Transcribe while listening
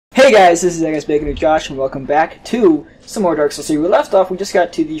Hey guys, this is ThatGuysBacon and Josh, and welcome back to some more Dark Souls 3. We left off, we just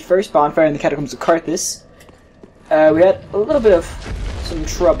got to the first bonfire in the Catacombs of Carthus. We had a little bit of some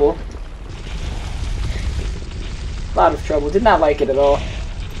trouble. A lot of trouble, did not like it at all.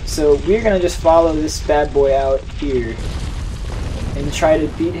 So we're gonna just follow this bad boy out here and try to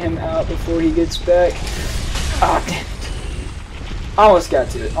beat him out before he gets back. Ah, damn it. Almost got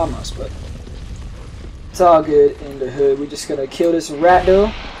to it, almost, but it's all good in the hood. We're just gonna kill this rat though.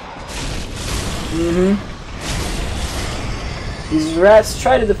 These rats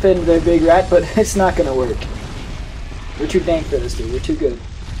try to defend their big rat, but it's not gonna work. We're too dank for this dude. We're too good.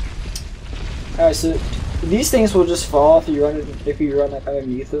 Alright, so these things will just fall if you run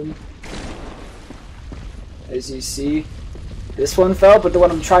underneath them. As you see, this one fell, but the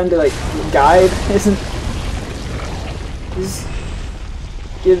one I'm trying to like guide isn't. This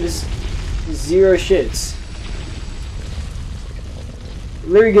gives zero shits.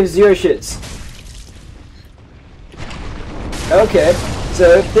 Literally gives zero shits. Okay,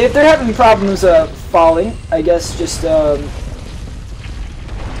 so if they're having problems falling, I guess just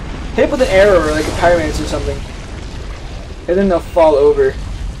hit with an arrow or like a pyromancer or something, and then they'll fall over.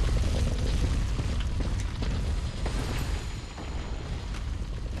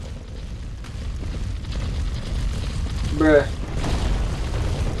 Bruh.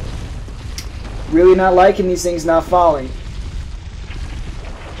 Really not liking these things not falling.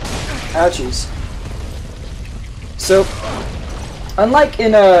 Ouchies. So, unlike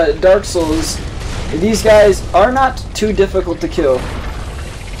in Dark Souls, these guys are not too difficult to kill.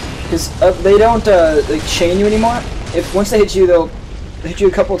 Because they don't like chain you anymore. If once they hit you, they'll hit you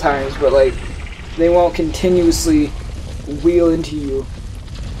a couple times, but like they won't continuously wheel into you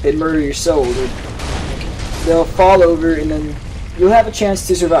and murder your soul. They'll fall over, and then you'll have a chance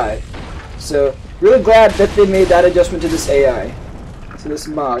to survive. So, really glad that they made that adjustment to this AI, to this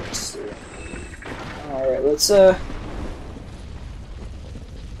monster. Alright, let's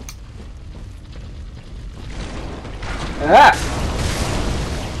Ah!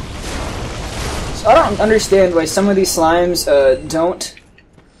 So I don't understand why some of these slimes don't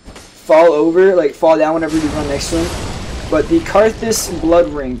fall over, like fall down whenever you run next to them. But the Carthus Blood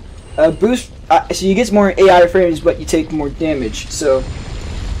Ring boosts, so you get more AI frames, but you take more damage. So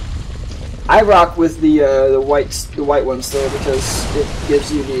I rock with the white ones though, because it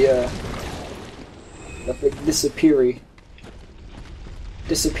gives you the disappeary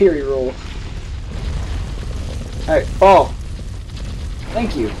roll. Alright, fall.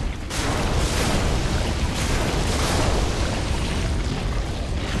 Thank you.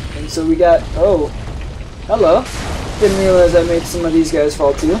 And so we got, oh, hello. Didn't realize I made some of these guys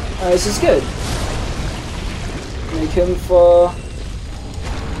fall too. This is good. Make him fall.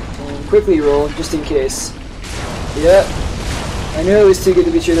 And quickly roll, just in case. Yep. I knew it was too good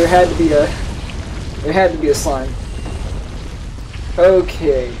to be true. There had to be a slime.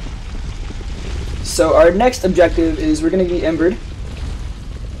 Okay. So our next objective is we're going to be embered.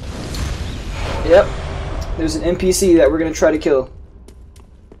 Yep. There's an NPC that we're going to try to kill.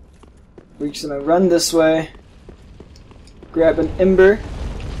 We're just going to run this way. Grab an ember.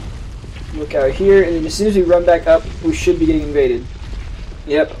 Look out here, and then as soon as we run back up, we should be getting invaded.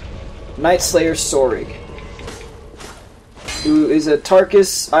 Yep. Night Slayer Sorig. Who is a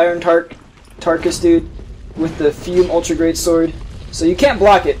Tarkus, Iron Tarkus dude with the Fume Ultra Great Sword. So you can't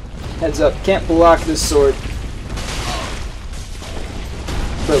block it. Heads up, can't block this sword.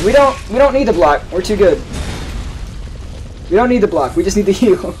 But we don't need to block. We're too good. We don't need to block. We just need to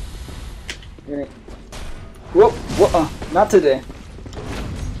heal. Right. Whoop! Whoa! Not today.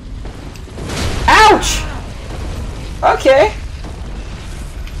 Ouch! Okay.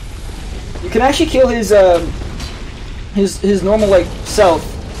 You can actually kill his normal like self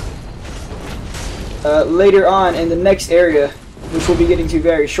later on in the next area, which we'll be getting to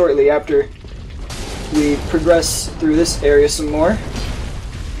very shortly after we progress through this area some more.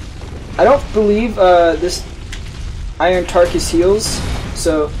 I don't believe this Iron Tarkus heals,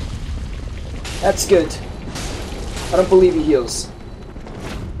 so that's good. I don't believe he heals.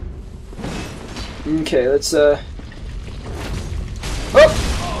 Okay, let's Oh!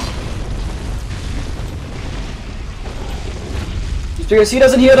 Just because he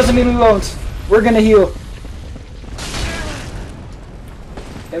doesn't heal doesn't mean we won't. We're gonna heal.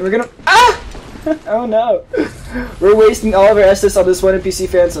 And we're gonna... Ah! Oh no! We're wasting all of our Estus on this one NPC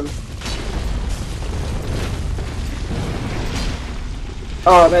Phantom.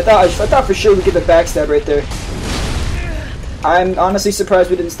 Oh man, I thought for sure we'd get the backstab right there. I'm honestly surprised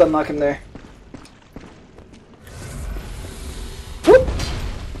we didn't stun lock him there. Whoop!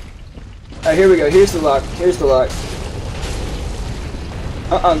 Alright, here we go. Here's the lock. Here's the lock.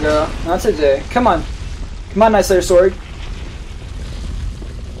 Girl. Not today. Come on. Come on, nice layer sword.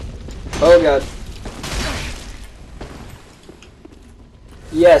 Oh, God.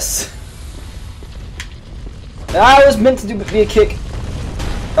 Yes. That was meant to be a kick.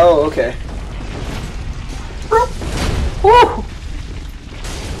 Oh, okay. Woo!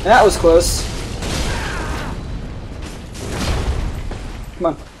 That was close. Come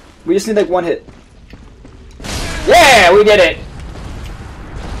on. We just need like one hit. Yeah, we did it!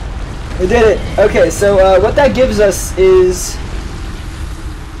 We did it! Okay, so what that gives us is...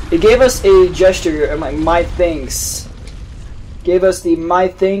 It gave us a gesture of like, my thanks. Gave us the my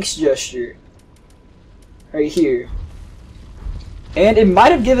thanks gesture. Right here. And it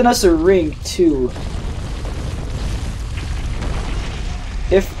might have given us a ring, too.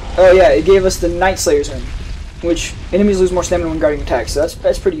 Oh yeah, it gave us the Night Slayer's ring, which enemies lose more stamina when guarding attacks, so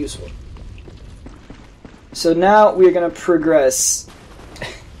that's pretty useful. So now we're gonna progress.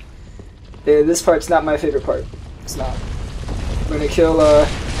 Yeah, this part's not my favorite part. It's not. We're gonna kill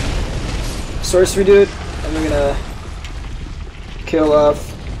Sorcery Dude, and we're gonna kill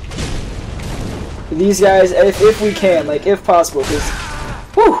these guys if we can, like if possible, because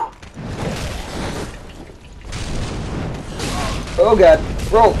whew! Oh god.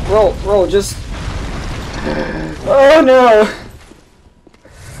 Roll, roll, roll, just... Oh no!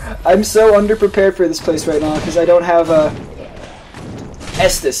 I'm so underprepared for this place right now, because I don't have,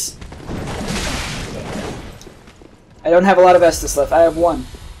 Estus. I don't have a lot of Estus left. I have one.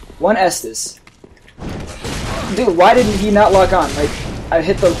 One Estus. Dude, why didn't he not lock on? Like, I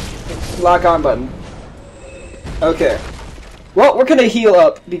hit the lock on button. Okay. Well, we're gonna heal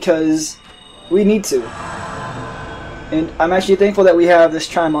up, because we need to. And I'm actually thankful that we have this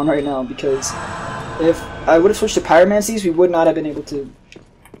chime on right now, because if I would have switched to Pyromancies, we would not have been able to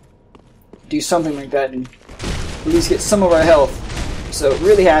do something like that and at least get some of our health. So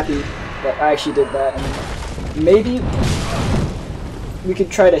really happy that I actually did that. And maybe we could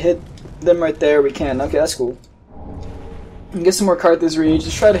try to hit them right there. We can. Okay, that's cool. And get some more Carthus Rage.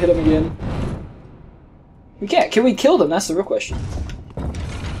 Just try to hit them again. We can't. Can we kill them? That's the real question.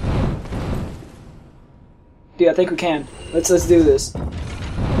 Dude, I think we can. Let's do this.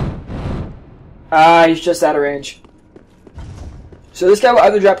 Ah, he's just out of range. So this guy will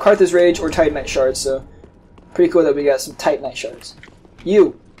either drop Carthus Rage or Titanite Shards, so pretty cool that we got some Titanite Shards.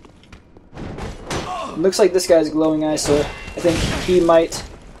 You! Looks like this guy's glowing eyes, so I think he might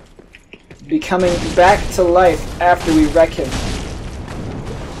be coming back to life after we wreck him.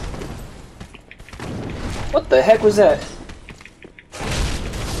 What the heck was that?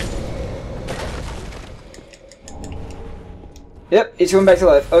 Yep, he's coming back to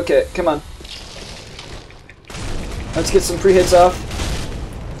life. Okay, come on. Let's get some pre-hits off.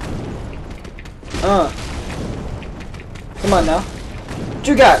 Come on now. What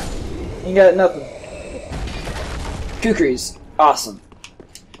you got? You got nothing. Kukris. Awesome.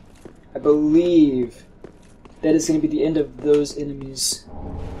 I believe that is going to be the end of those enemies.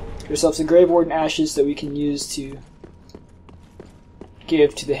 Get ourselves a Grave Warden Ashes that we can use to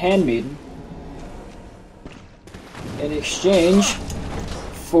give to the Handmaiden in exchange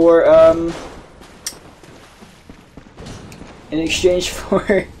for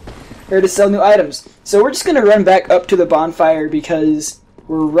her to sell new items. So we're just gonna run back up to the bonfire because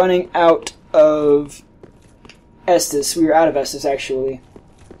we're running out of Estus. We were out of Estus actually,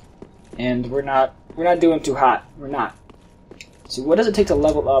 and we're not doing too hot. We're not. So what does it take to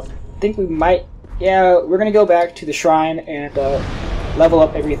level up? I think we might. Yeah, we're gonna go back to the shrine and level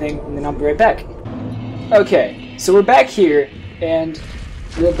up everything, and then I'll be right back. Okay, so we're back here, and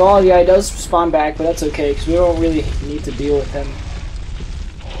the ball guy does spawn back, but that's okay, because we don't really need to deal with him.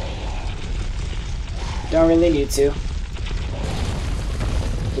 Don't really need to.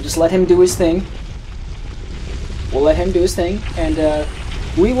 We'll just let him do his thing. We'll let him do his thing, and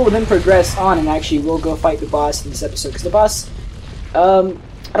we will then progress on, and actually we'll go fight the boss in this episode, because the boss, I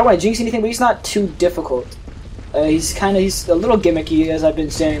don't want to jinx anything, but he's not too difficult. He's a little gimmicky, as I've been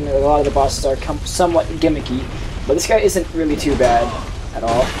saying. A lot of the bosses are somewhat gimmicky, but this guy isn't really too bad at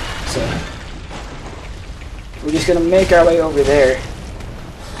all. So we're just gonna make our way over there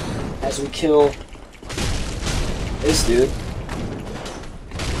as we kill this dude.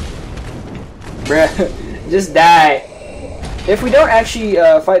 Bruh, just die. If we don't actually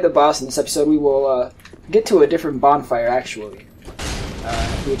fight the boss in this episode, we will get to a different bonfire actually,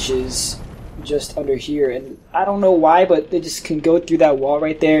 which is just under here, and I don't know why, but they just can go through that wall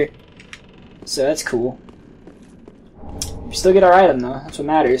right there, so that's cool. We still get our item though, that's what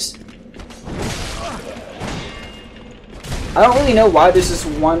matters. I don't really know why there's this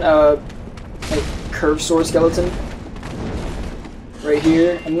one like curved sword skeleton. right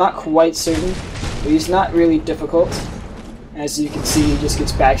here. I'm not quite certain, but he's not really difficult. As you can see, he just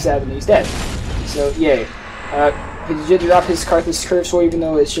gets backstabbed and he's dead. So, yay. He did drop his Carthus Curve Sword, even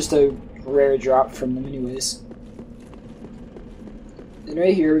though it's just a rare drop from them anyways. And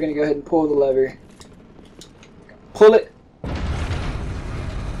right here, we're going to go ahead and pull the lever. Pull it.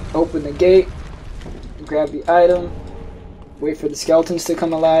 Open the gate. Grab the item. Wait for the skeletons to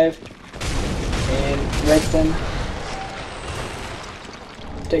come alive. And wreck them.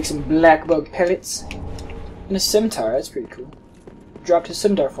 Take some black bug pellets. And a scimitar, that's pretty cool. Dropped his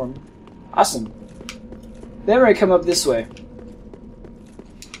scimitar for me. Awesome. Then we're going to come up this way.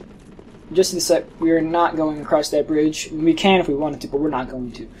 Just in a sec, we are not going across that bridge. We can if we wanted to, but we're not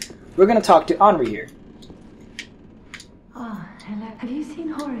going to. We're going to talk to Anri here. Ah, hello. Have you seen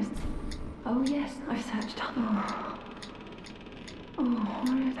Horace? Oh yes, I've searched up.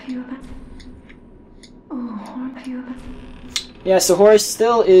 Horace, have you about? Horace, have you about? Yeah, so Horace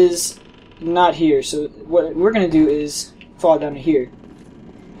still is not here. So what we're going to do is fall down to here.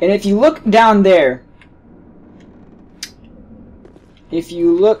 And if you look down there, if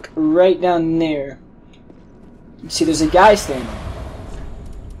you look right down there, you see there's a guy standing.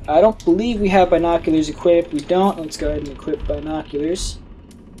 I don't believe we have binoculars equipped. We don't. Let's go ahead and equip binoculars.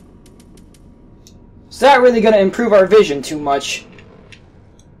 It's not really going to improve our vision too much.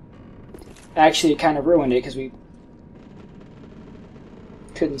 Actually, it kind of ruined it because we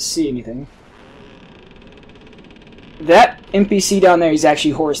couldn't see anything. That NPC down there is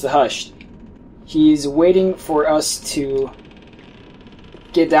actually Horace the Hushed. He's waiting for us to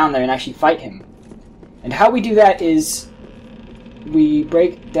get down there and actually fight him. And how we do that is we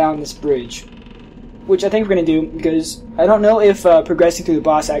break down this bridge, which I think we're going to do because I don't know if progressing through the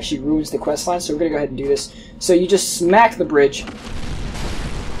boss actually ruins the questline, so we're going to go ahead and do this. So you just smack the bridge,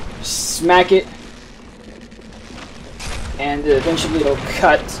 smack it, and eventually it'll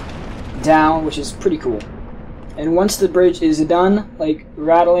cut down, which is pretty cool. And once the bridge is done, like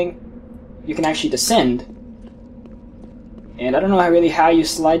rattling, you can actually descend. And I don't know really how you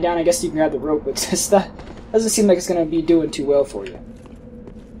slide down. I guess you can grab the rope, but that doesn't seem like it's going to be doing too well for you.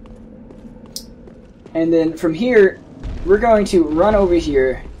 And then from here, we're going to run over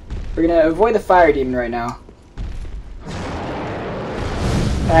here. We're going to avoid the fire demon right now.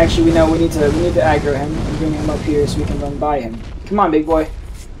 Actually, we know we need to aggro him and bring him up here so we can run by him. Come on, big boy.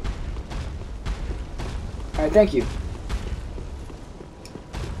 Alright, thank you.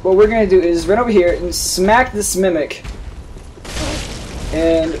 What we're going to do is run over here and smack this mimic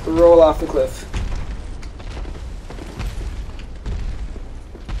and roll off the cliff.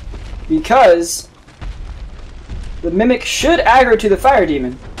 Because the mimic should aggro to the fire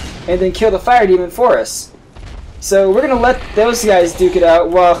demon and then kill the fire demon for us. So we're going to let those guys duke it out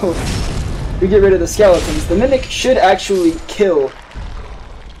while we get rid of the skeletons. The mimic should actually kill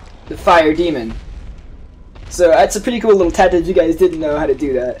the fire demon. So that's a pretty cool little tactic if you guys didn't know how to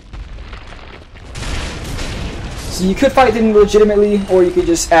do that. So you could fight them legitimately, or you could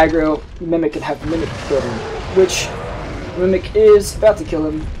just aggro Mimic and have the Mimic kill him. Which Mimic is about to kill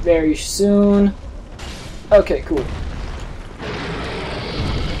him very soon. Okay, cool.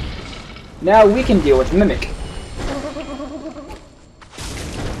 Now we can deal with Mimic.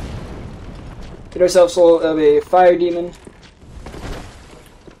 Get ourselves hold of a fire demon,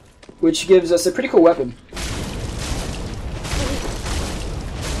 which gives us a pretty cool weapon.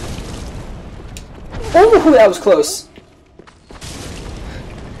 Oh, that was close.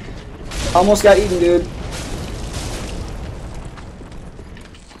 Almost got eaten, dude.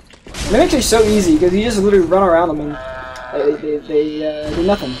 Mimics are so easy because you just literally run around them and they do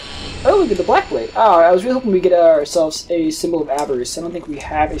nothing. Oh, look at the black blade. Oh, I was really hoping we get ourselves a symbol of avarice. I don't think we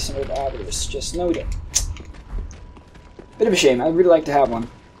have a symbol of avarice. Just no, we don't. Bit of a shame. I'd really like to have one.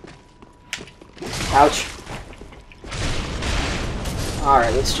 Ouch.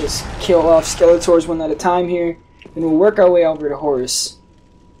 Alright, let's just kill off Skeletors one at a time here, and we'll work our way over to Horace.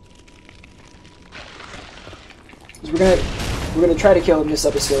 We're gonna try to kill him this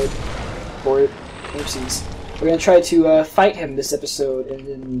episode. Or oopsies. We're gonna try to fight him this episode and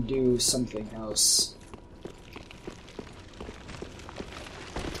then do something else.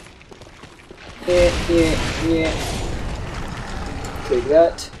 Yeah. Take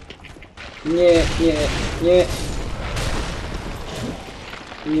that. Yeah.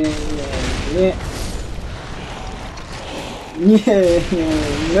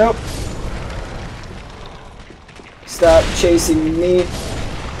 Nope. Stop chasing me.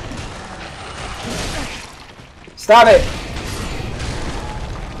 Stop it!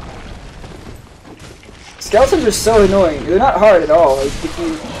 Skeletons are so annoying. They're not hard at all. Like, if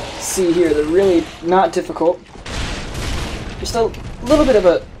you see here, they're really not difficult. Just a little bit of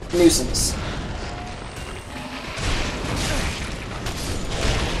a nuisance.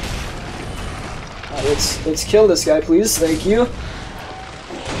 Let's kill this guy, please. Thank you.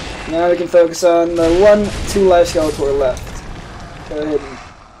 Now we can focus on the 1-2 life Skeletor left. Go ahead and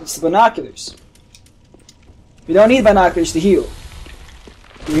it's the binoculars. We don't need binoculars to heal.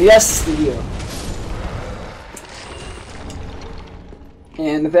 Yes, to heal.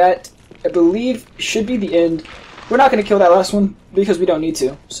 And that, I believe, should be the end. We're not gonna kill that last one because we don't need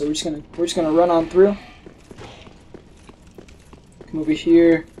to. So we're just gonna run on through. Come over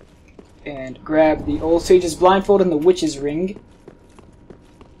here and grab the Old Sage's Blindfold and the Witch's Ring.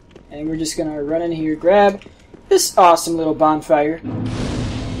 And we're just gonna run in here, grab this awesome little bonfire.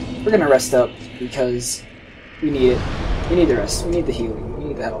 We're gonna rest up because we need it. We need the rest. We need the healing. We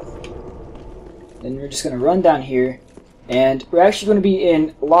need the health. Then we're just gonna run down here, and we're actually gonna be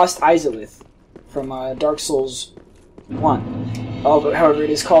in Lost Izalith from Dark Souls 1. However, it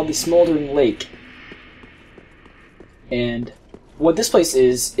is called the Smouldering Lkae. And what this place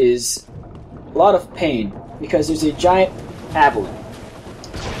is a lot of pain because there's a giant abalone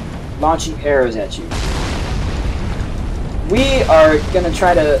launching arrows at you. We are gonna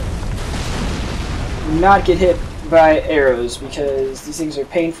try to not get hit by arrows because these things are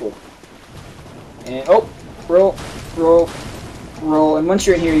painful. And oh, roll, roll, roll, and once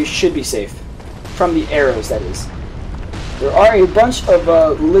you're in here you should be safe. From the arrows, that is. There are a bunch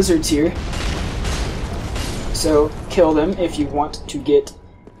of lizards here, so kill them if you want to get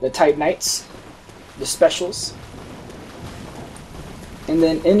the Titanites, the specials. And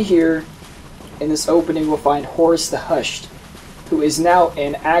then in here, in this opening, we'll find Horace the Hushed, who is now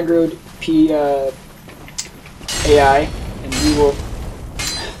an aggroed AI, and we will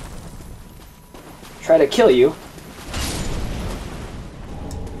try to kill you.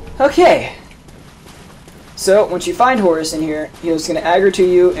 Okay. So, once you find Horace in here, he's going to aggro to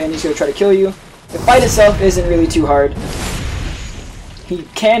you, and he's going to try to kill you. The fight itself isn't really too hard. He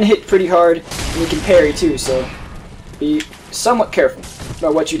can hit pretty hard, and he can parry too, so be somewhat careful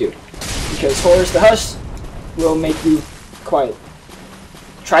about what you do. Because Horace the Hush will make you quiet.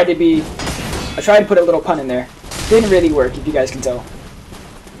 I tried to put a little pun in there. Didn't really work, if you guys can tell.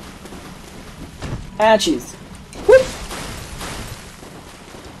 Ah, jeez. Whoop!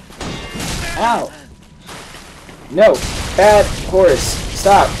 Ow. No. Bad Horace.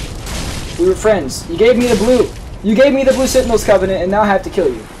 Stop. We were friends. You gave me the blue. You gave me the Blue Sentinels Covenant, and now I have to kill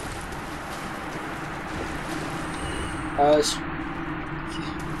you.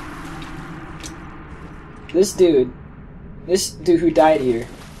 This dude who died here,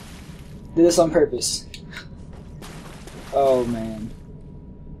 did this on purpose. Oh man.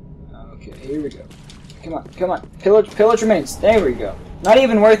 Okay, here we go. Come on, come on. Pillage remains. There we go. Not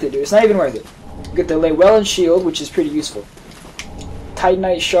even worth it, dude. It's not even worth it. Get the Llewellyn Shield, which is pretty useful.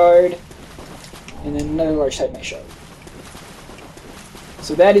 Titanite Shard, and then another large Titanite Shard.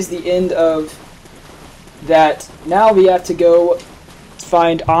 So that is the end of that. Now we have to go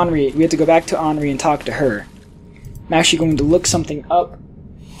find Anri. We have to go back to Anri and talk to her. I'm actually going to look something up.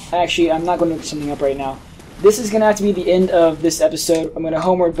 Actually, I'm not going to look something up right now. This is going to have to be the end of this episode. I'm going to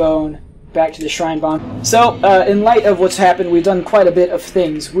homeward bone back to the Shrine Bomb. So, in light of what's happened, we've done quite a bit of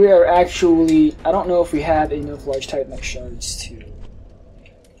things. We are actually... I don't know if we have enough large Titanite shards to...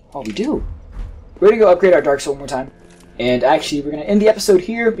 Oh, we do. We're going to go upgrade our Dark Soul one more time. And actually, we're going to end the episode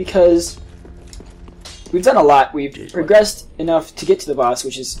here because we've done a lot. We've progressed enough to get to the boss,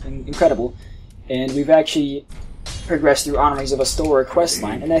 which is incredible. And we've actually progressed through Anri of Astora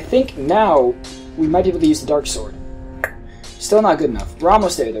questline. And I think now we might be able to use the Dark Sword. Still not good enough. We're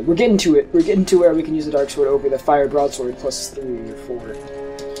almost there, though. We're getting to it. We're getting to where we can use the Dark Sword over the Fire Broadsword plus 3 or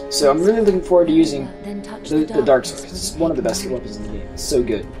 4. So I'm really looking forward to using the Dark Sword. It's one of the best weapons in the game. It's so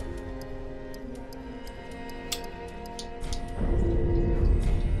good.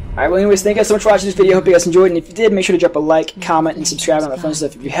 Alright, well anyways, thank you guys so much for watching this video. Hope you guys enjoyed, and if you did, make sure to drop a like, comment, and subscribe and all that fun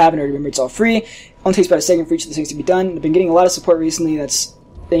stuff if you haven't already. Remember, it's all free. It only takes about a second for each of the things to be done. I've been getting a lot of support recently.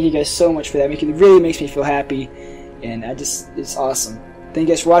 Thank you guys so much for that. It really makes me feel happy, and it's awesome. Thank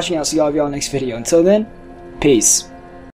you guys for watching. I'll see all of y'all in the next video. Until then, peace.